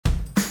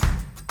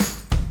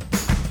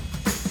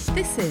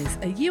This is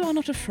a You Are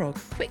Not a Frog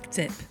quick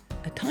dip,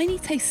 a tiny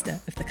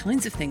taster of the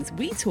kinds of things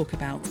we talk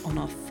about on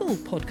our full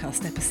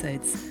podcast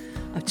episodes.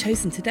 I've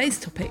chosen today's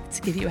topic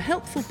to give you a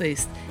helpful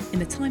boost in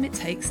the time it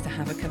takes to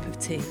have a cup of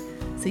tea,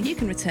 so you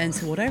can return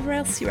to whatever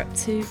else you're up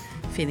to,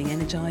 feeling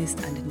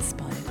energised and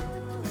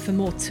inspired. For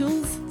more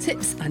tools,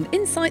 tips and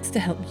insights to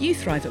help you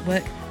thrive at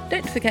work,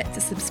 don't forget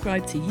to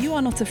subscribe to You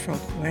Are Not a Frog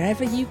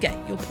wherever you get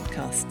your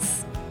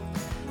podcasts.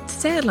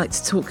 Today I'd like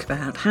to talk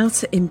about how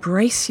to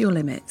embrace your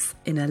limits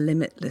in a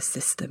limitless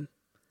system.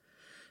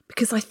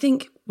 Because I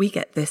think we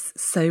get this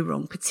so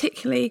wrong,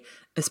 particularly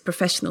as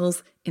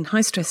professionals in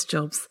high-stress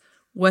jobs,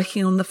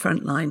 working on the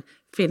front line,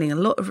 feeling a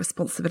lot of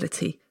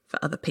responsibility for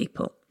other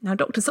people. Now,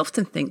 doctors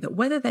often think that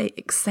whether they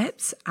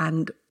accept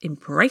and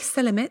embrace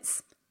their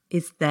limits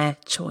is their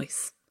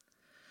choice.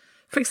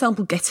 For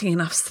example, getting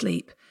enough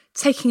sleep,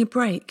 taking a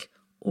break,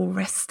 or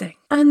resting.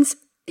 And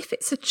if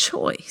it's a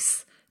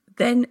choice,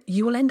 then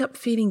you will end up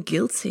feeling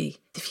guilty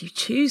if you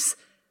choose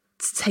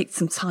to take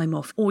some time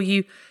off, or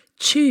you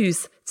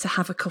choose to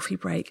have a coffee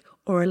break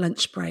or a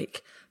lunch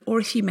break, or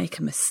if you make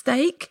a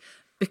mistake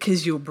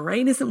because your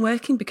brain isn't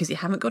working because you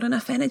haven't got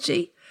enough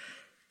energy,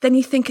 then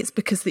you think it's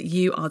because that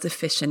you are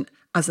deficient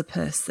as a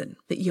person,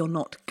 that you're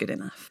not good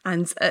enough.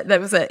 And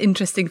there was an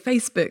interesting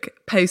Facebook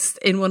post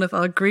in one of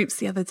our groups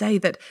the other day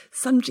that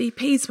some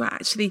GPs were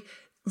actually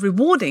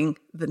rewarding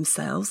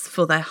themselves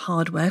for their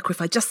hard work. Or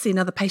if I just see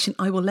another patient,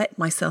 I will let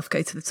myself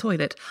go to the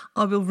toilet.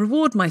 I will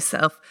reward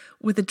myself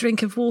with a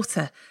drink of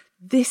water.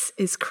 This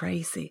is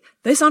crazy.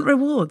 Those aren't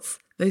rewards.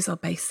 Those are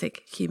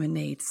basic human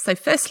needs. So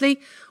firstly,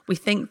 we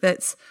think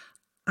that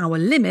our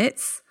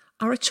limits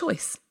are a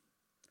choice.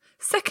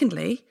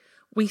 Secondly,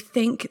 we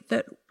think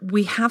that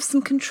we have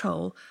some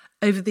control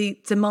over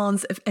the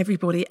demands of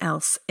everybody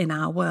else in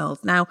our world.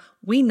 Now,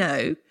 we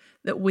know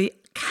that we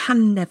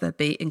can never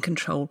be in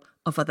control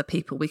of other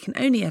people. We can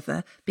only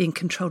ever be in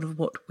control of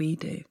what we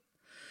do.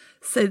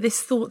 So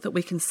this thought that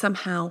we can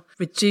somehow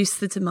reduce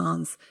the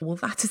demands, well,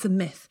 that is a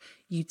myth.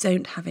 You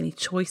don't have any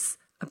choice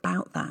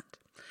about that.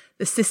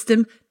 The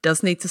system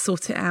does need to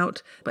sort it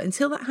out. But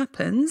until that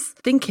happens,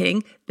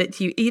 thinking that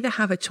you either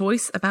have a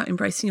choice about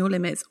embracing your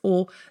limits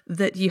or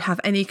that you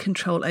have any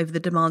control over the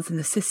demands in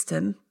the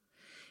system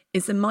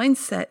is a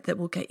mindset that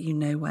will get you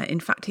nowhere. In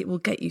fact, it will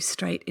get you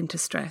straight into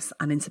stress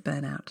and into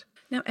burnout.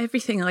 Now,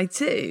 everything I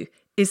do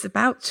is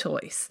about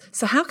choice.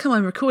 So how come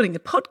I'm recording a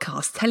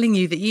podcast telling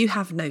you that you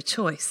have no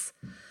choice?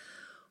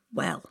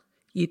 Well,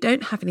 you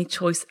don't have any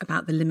choice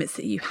about the limits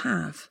that you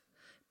have,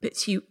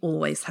 but you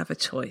always have a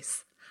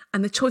choice.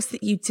 And the choice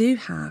that you do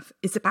have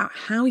is about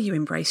how you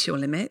embrace your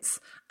limits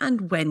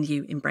and when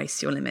you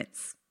embrace your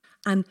limits.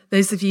 And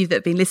those of you that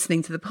have been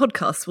listening to the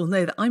podcast will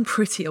know that I'm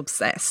pretty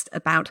obsessed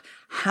about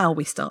how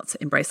we start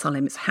to embrace our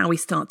limits, how we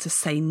start to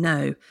say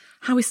no,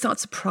 how we start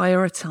to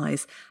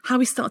prioritise, how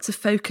we start to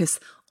focus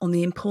on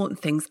the important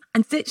things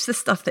and ditch the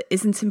stuff that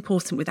isn't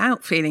important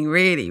without feeling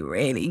really,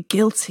 really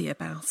guilty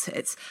about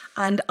it.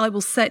 And I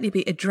will certainly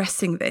be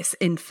addressing this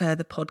in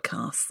further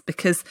podcasts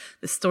because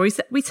the stories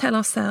that we tell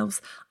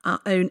ourselves, our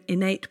own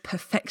innate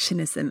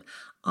perfectionism,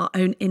 our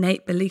own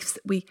innate beliefs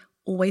that we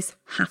always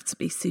have to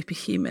be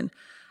superhuman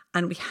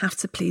and we have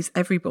to please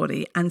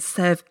everybody and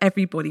serve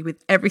everybody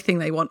with everything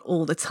they want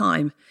all the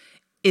time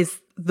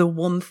is the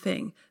one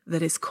thing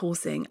that is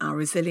causing our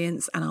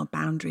resilience and our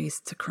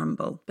boundaries to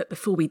crumble. But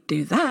before we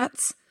do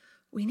that,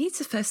 we need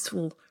to first of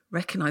all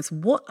recognise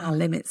what our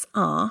limits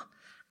are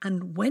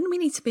and when we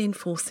need to be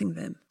enforcing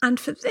them. And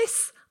for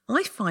this,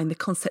 I find the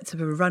concept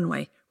of a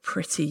runway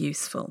pretty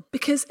useful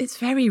because it's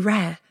very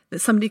rare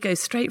that somebody goes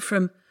straight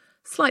from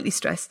slightly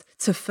stressed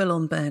to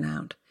full-on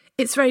burnout.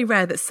 It's very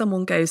rare that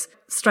someone goes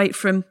straight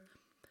from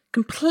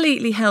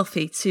completely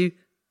healthy to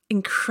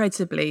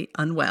incredibly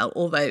unwell,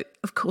 although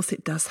of course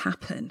it does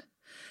happen.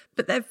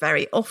 But there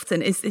very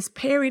often is this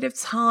period of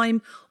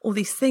time or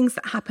these things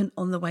that happen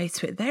on the way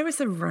to it. There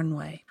is a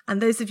runway.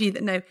 And those of you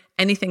that know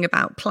anything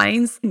about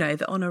planes know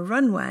that on a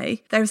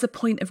runway, there is a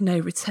point of no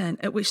return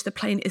at which the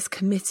plane is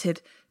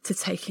committed to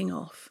taking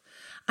off.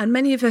 And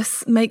many of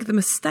us make the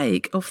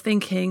mistake of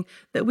thinking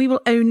that we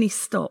will only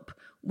stop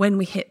when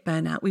we hit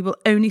burnout. We will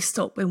only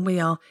stop when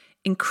we are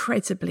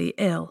incredibly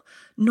ill,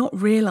 not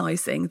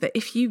realising that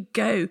if you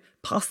go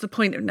past the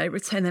point of no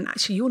return, then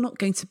actually you're not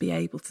going to be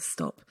able to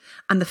stop.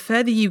 And the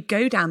further you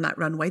go down that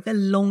runway, the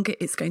longer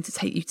it's going to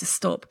take you to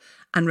stop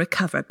and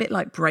recover, a bit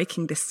like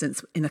braking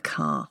distance in a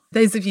car.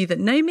 Those of you that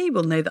know me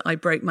will know that I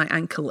broke my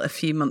ankle a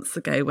few months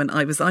ago when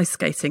I was ice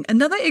skating.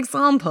 Another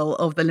example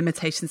of the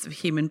limitations of the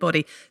human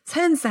body.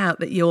 Turns out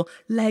that your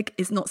leg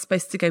is not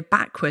supposed to go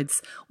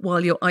backwards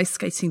while your ice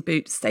skating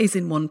boot stays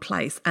in one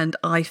place, and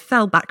I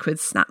fell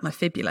backwards, snapped my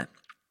fibula.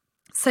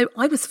 So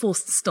I was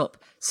forced to stop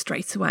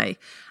straight away.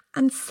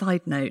 And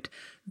side note,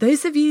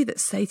 those of you that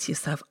say to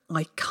yourself,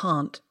 I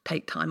can't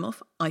take time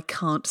off, I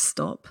can't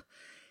stop,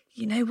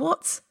 you know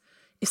what?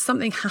 If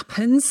something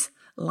happens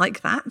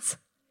like that,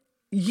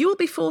 you'll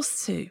be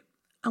forced to.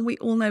 And we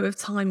all know of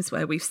times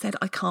where we've said,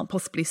 I can't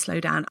possibly slow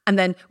down. And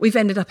then we've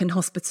ended up in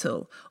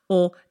hospital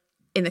or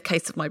In the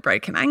case of my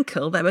broken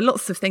ankle, there were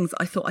lots of things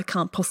I thought I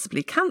can't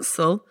possibly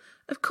cancel.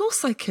 Of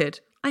course I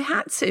could. I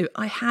had to.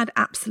 I had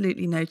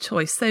absolutely no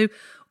choice. So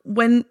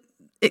when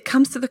it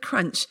comes to the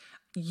crunch,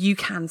 you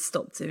can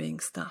stop doing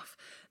stuff.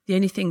 The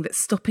only thing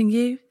that's stopping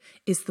you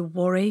is the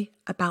worry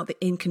about the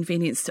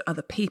inconvenience to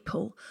other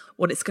people,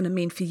 what it's going to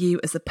mean for you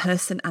as a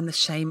person, and the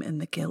shame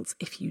and the guilt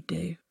if you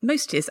do.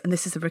 Most years, and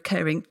this is a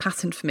recurring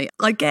pattern for me,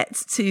 I get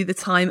to the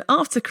time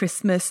after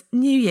Christmas,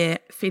 New Year,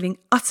 feeling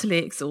utterly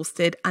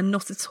exhausted and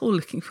not at all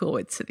looking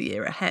forward to the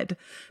year ahead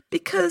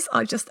because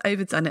I've just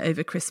overdone it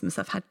over Christmas.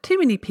 I've had too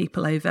many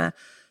people over,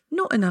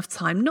 not enough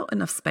time, not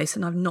enough space,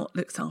 and I've not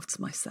looked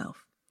after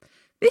myself.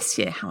 This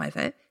year,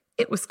 however,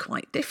 it was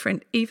quite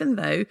different, even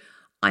though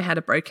I had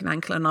a broken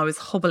ankle and I was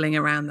hobbling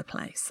around the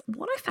place.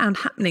 What I found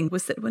happening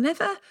was that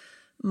whenever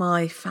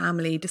my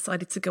family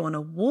decided to go on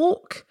a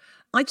walk,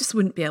 I just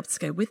wouldn't be able to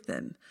go with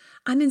them.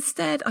 And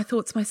instead, I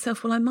thought to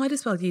myself, well, I might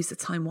as well use the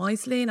time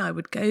wisely. And I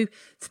would go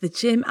to the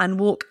gym and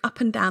walk up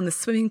and down the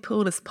swimming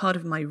pool as part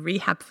of my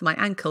rehab for my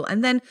ankle,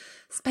 and then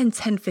spend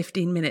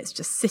 10-15 minutes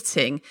just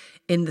sitting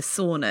in the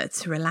sauna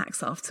to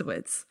relax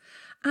afterwards.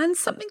 And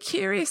something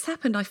curious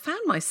happened. I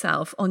found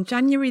myself on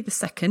January the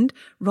 2nd,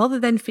 rather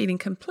than feeling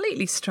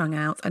completely strung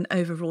out and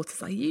overwrought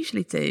as I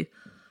usually do,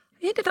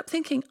 I ended up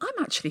thinking,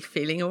 I'm actually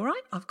feeling all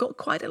right. I've got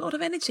quite a lot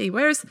of energy.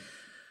 Whereas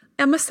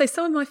I must say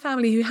some of my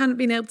family who hadn't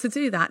been able to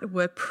do that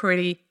were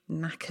pretty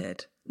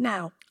knackered.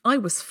 Now, I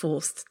was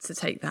forced to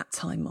take that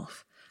time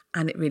off,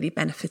 and it really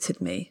benefited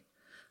me.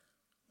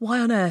 Why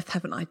on earth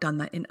haven't I done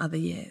that in other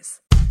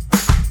years?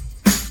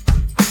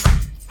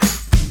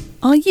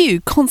 Are you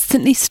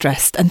constantly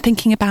stressed and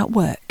thinking about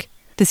work?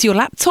 Does your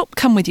laptop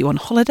come with you on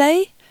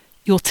holiday?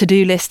 Your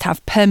to-do list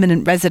have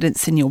permanent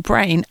residence in your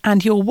brain,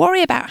 and your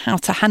worry about how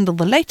to handle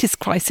the latest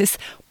crisis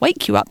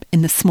wake you up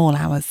in the small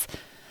hours?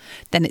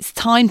 Then it's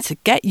time to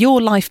get your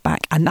life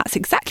back, and that's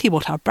exactly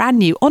what our brand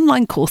new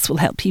online course will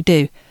help you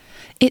do.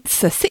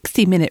 It's a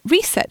 60-minute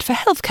reset for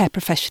healthcare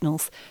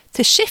professionals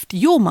to shift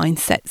your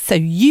mindset so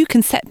you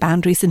can set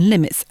boundaries and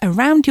limits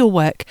around your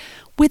work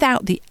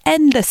without the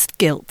endless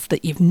guilt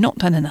that you've not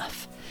done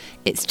enough.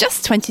 It's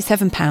just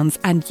 £27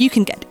 and you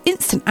can get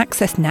instant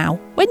access now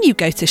when you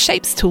go to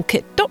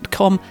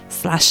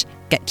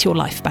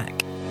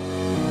shapestoolkit.com/getyourlifeback.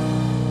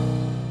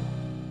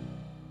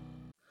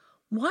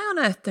 Why on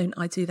earth don't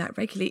I do that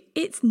regularly?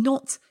 It's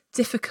not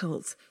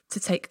difficult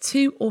to take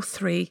 2 or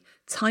 3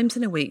 times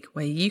in a week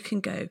where you can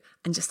go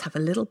and just have a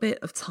little bit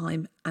of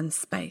time and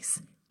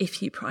space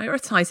if you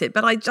prioritise it.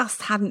 But I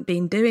just hadn't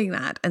been doing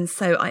that, and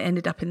so I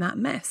ended up in that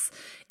mess.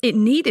 It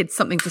needed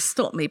something to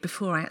stop me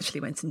before I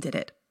actually went and did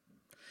it.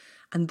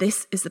 And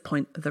this is the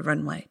point of the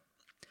runway.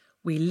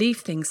 We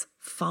leave things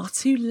far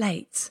too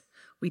late.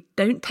 We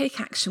don't take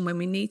action when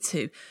we need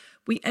to.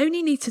 We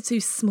only need to do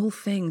small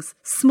things,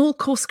 small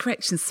course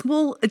corrections,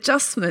 small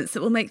adjustments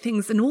that will make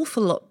things an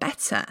awful lot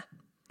better.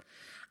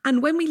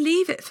 And when we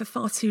leave it for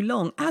far too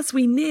long, as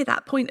we near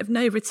that point of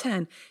no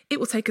return, it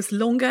will take us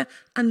longer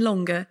and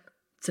longer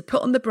to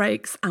put on the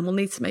brakes, and we'll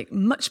need to make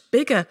much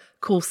bigger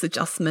course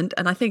adjustment.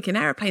 And I think in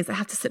aeroplanes, they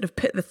have to sort of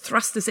put the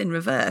thrusters in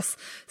reverse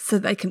so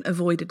they can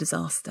avoid a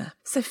disaster.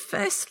 So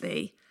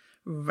firstly,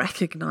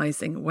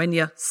 recognising when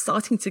you're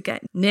starting to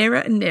get nearer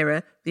and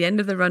nearer the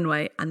end of the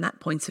runway and that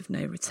point of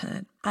no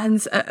return.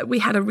 And we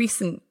had a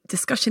recent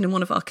discussion in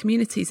one of our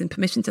communities in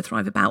Permission to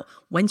Thrive about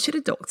when should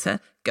a doctor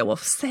go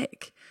off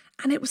sick?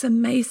 And it was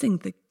amazing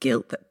the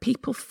guilt that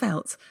people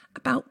felt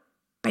about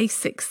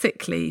basic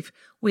sick leave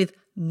with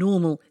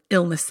normal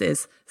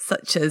illnesses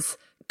such as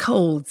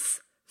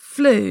colds,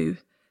 flu,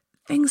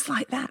 things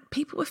like that.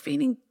 People were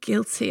feeling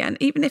guilty. And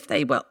even if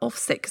they were off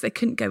sick because they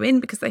couldn't go in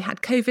because they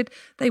had COVID,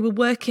 they were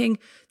working,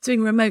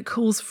 doing remote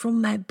calls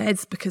from their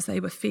beds because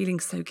they were feeling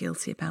so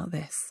guilty about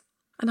this.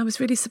 And I was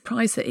really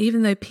surprised that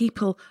even though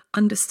people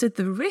understood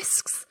the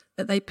risks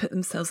that they put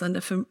themselves under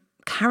from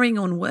carrying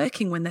on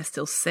working when they're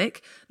still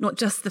sick, not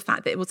just the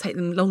fact that it will take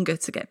them longer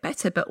to get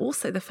better, but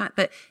also the fact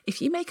that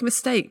if you make a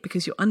mistake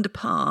because you're under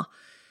par,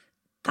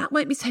 that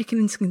won't be taken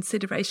into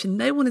consideration.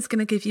 No one is going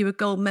to give you a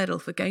gold medal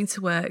for going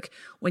to work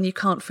when you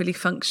can't fully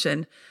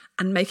function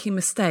and making a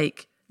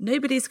mistake.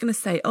 Nobody's going to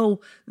say, oh,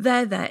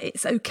 there,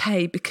 it's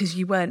okay because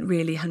you weren't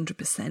really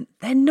 100%.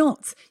 They're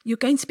not. You're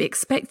going to be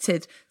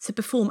expected to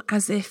perform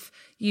as if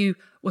you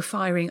were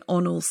firing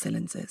on all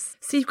cylinders.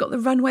 So you've got the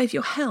runway of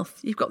your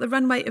health. You've got the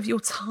runway of your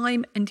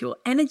time and your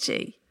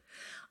energy.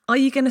 Are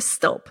you going to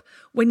stop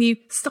when you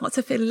start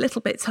to feel a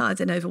little bit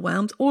tired and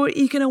overwhelmed? Or are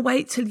you going to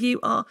wait till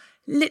you are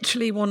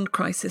literally one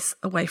crisis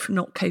away from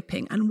not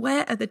coping? And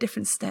where are the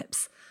different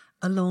steps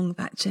along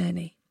that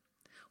journey?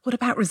 What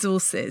about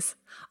resources?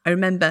 I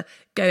remember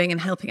going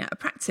and helping out a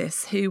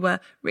practice who were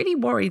really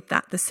worried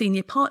that the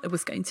senior partner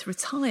was going to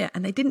retire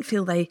and they didn't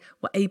feel they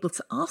were able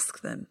to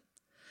ask them.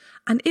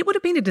 And it would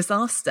have been a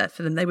disaster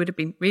for them. They would have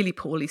been really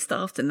poorly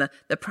staffed and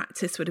the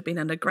practice would have been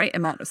under a great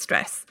amount of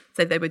stress.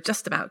 So they were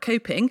just about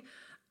coping.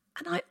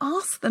 And I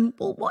asked them,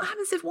 well, what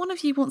happens if one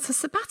of you wants a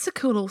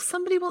sabbatical or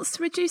somebody wants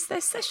to reduce their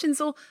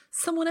sessions or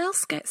someone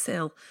else gets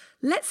ill?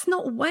 Let's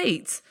not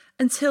wait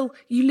until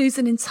you lose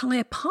an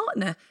entire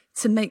partner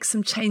to make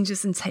some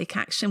changes and take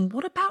action?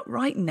 What about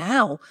right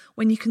now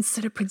when you can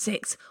sort of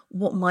predict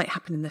what might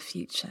happen in the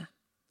future?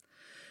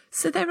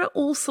 So there are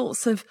all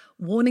sorts of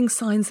warning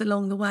signs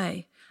along the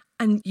way,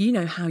 and you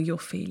know how you're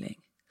feeling.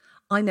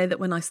 I know that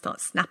when I start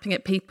snapping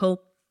at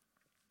people,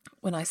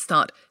 when I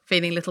start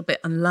feeling a little bit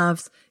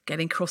unloved,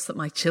 getting cross at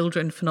my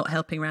children for not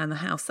helping around the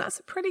house, that's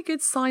a pretty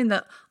good sign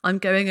that I'm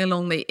going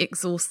along the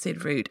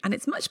exhausted route. And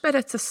it's much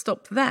better to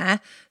stop there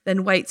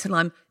than wait till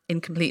I'm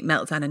in complete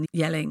meltdown and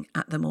yelling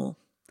at them all.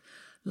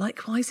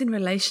 Likewise in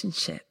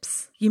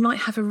relationships, you might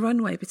have a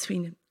runway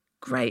between a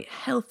great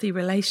healthy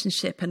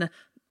relationship and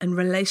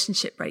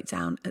relationship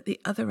breakdown at the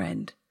other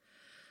end.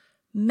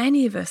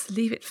 Many of us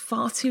leave it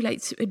far too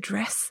late to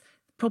address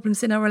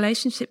problems in our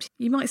relationships.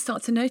 You might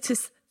start to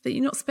notice that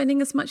you're not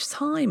spending as much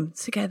time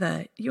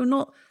together. You're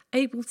not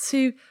able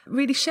to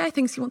really share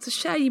things you want to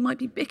share. You might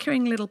be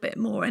bickering a little bit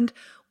more. And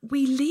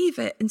we leave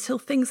it until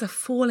things are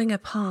falling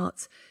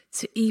apart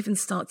to even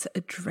start to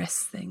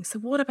address things. So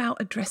what about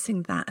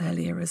addressing that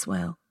earlier as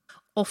well?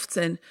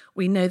 Often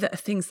we know that are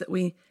things that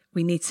we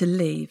need to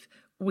leave.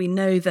 We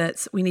know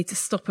that we need to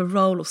stop a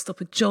role or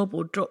stop a job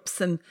or drop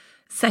some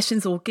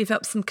sessions or give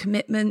up some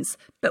commitments,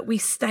 but we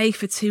stay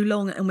for too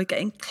long and we're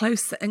getting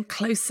closer and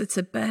closer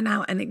to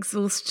burnout and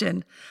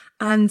exhaustion.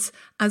 And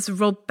as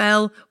Rob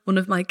Bell, one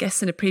of my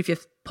guests in a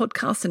previous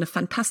podcast and a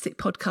fantastic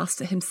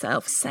podcaster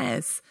himself,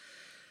 says,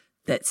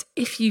 that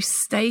if you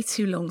stay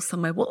too long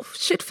somewhere, what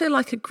should feel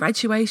like a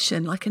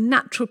graduation, like a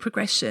natural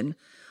progression,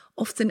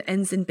 often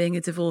ends in being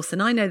a divorce.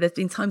 And I know there's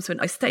been times when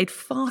I stayed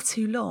far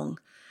too long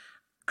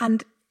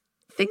and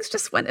things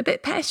just went a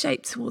bit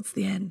pear-shaped towards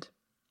the end.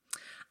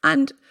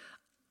 And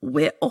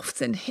we're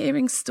often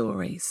hearing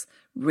stories,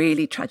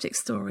 really tragic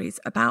stories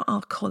about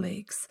our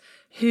colleagues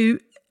who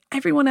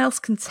everyone else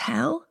can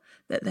tell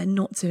that they're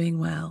not doing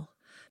well.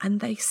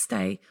 And they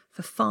stay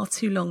for far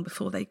too long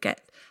before they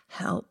get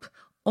help,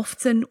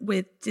 often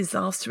with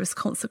disastrous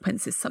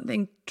consequences.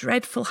 Something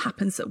dreadful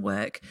happens at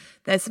work.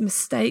 There's a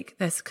mistake,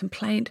 there's a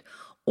complaint,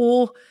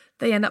 or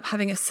they end up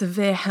having a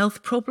severe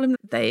health problem.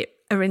 They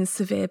are in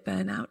severe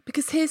burnout.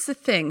 Because here's the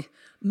thing,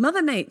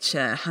 Mother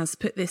Nature has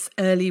put this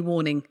early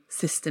warning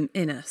system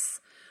in us.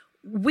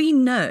 We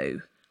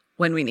know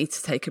when we need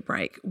to take a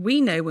break.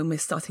 We know when we're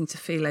starting to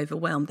feel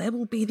overwhelmed. There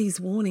will be these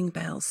warning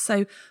bells.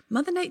 So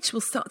Mother Nature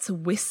will start to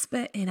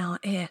whisper in our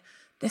ear,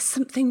 there's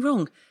something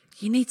wrong.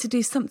 You need to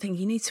do something.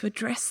 You need to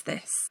address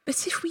this.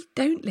 But if we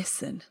don't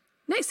listen,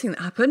 next thing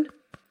that happened,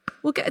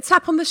 we'll get a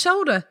tap on the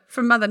shoulder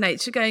from Mother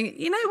Nature going,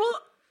 you know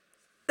what?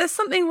 There's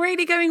something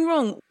really going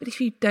wrong. But if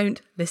you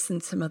don't listen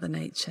to Mother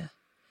Nature,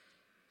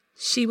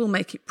 she will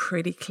make it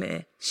pretty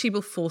clear. She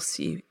will force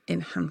you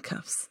in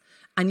handcuffs.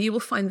 And you will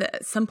find that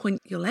at some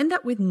point you'll end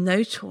up with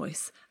no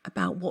choice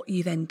about what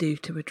you then do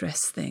to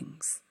address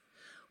things.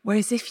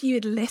 Whereas if you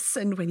had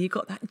listened when you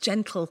got that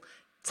gentle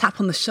tap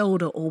on the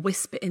shoulder or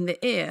whisper in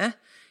the ear,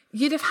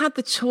 you'd have had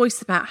the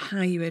choice about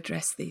how you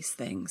address these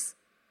things.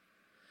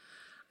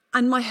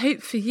 And my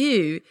hope for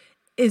you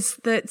is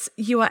that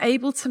you are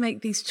able to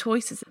make these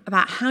choices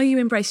about how you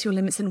embrace your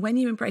limits and when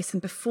you embrace them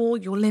before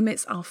your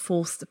limits are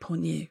forced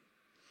upon you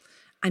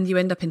and you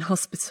end up in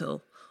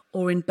hospital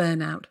or in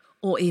burnout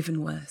or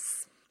even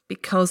worse.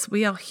 Because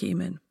we are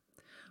human,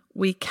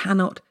 we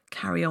cannot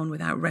carry on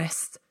without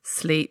rest,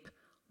 sleep,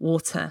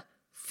 water,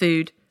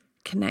 food,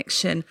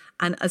 connection.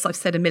 And as I've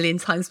said a million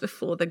times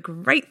before, the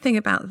great thing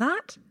about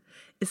that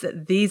is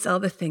that these are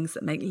the things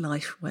that make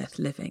life worth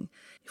living.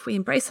 If we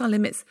embrace our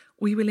limits,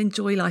 we will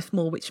enjoy life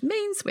more, which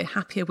means we're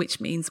happier, which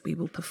means we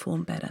will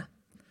perform better.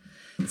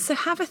 So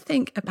have a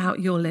think about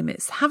your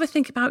limits. Have a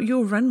think about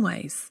your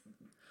runways.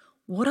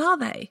 What are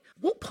they?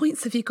 What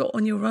points have you got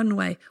on your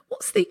runway?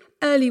 What's the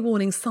early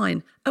warning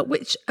sign at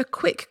which a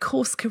quick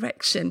course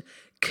correction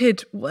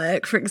could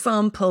work? For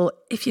example,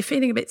 if you're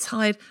feeling a bit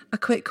tired, a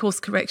quick course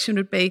correction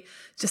would be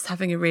just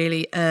having a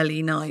really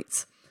early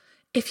night.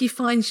 If you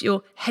find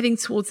you're heading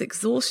towards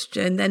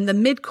exhaustion, then the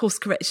mid-course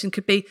correction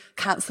could be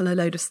cancel a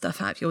load of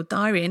stuff out of your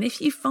diary. And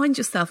if you find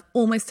yourself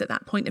almost at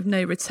that point of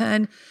no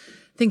return,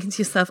 thinking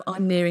to yourself,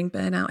 I'm nearing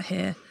burnout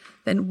here,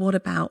 then what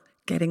about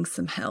getting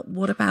some help?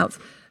 What about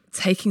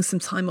taking some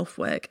time off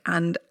work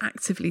and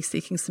actively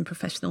seeking some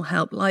professional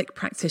help, like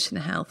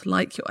practitioner health,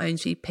 like your own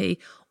GP,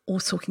 or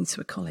talking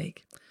to a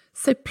colleague?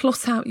 So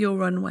plot out your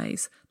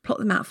runways, plot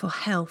them out for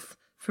health,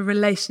 for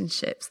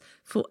relationships,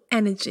 for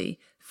energy,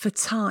 for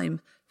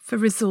time, for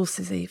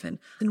resources even,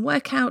 and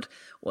work out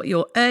what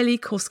your early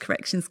course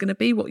correction is going to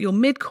be, what your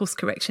mid-course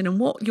correction and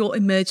what your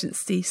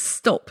emergency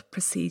stop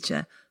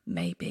procedure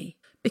may be.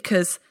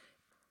 Because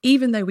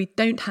even though we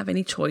don't have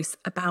any choice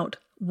about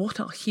what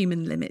our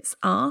human limits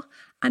are,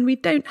 and we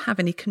don't have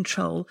any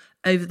control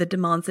over the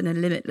demands in a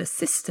limitless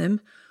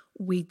system,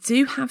 we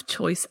do have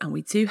choice and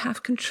we do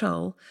have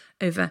control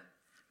over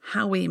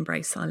how we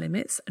embrace our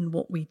limits and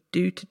what we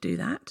do to do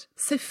that.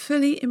 So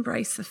fully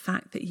embrace the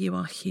fact that you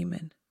are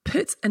human.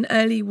 Put an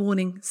early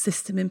warning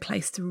system in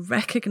place to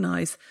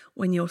recognise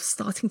when you're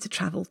starting to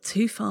travel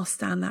too fast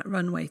down that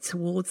runway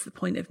towards the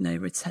point of no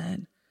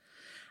return.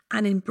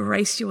 And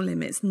embrace your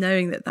limits,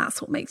 knowing that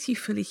that's what makes you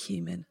fully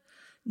human.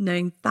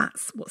 knowing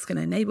that's what's going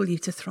to enable you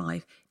to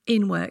thrive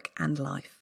in work and life.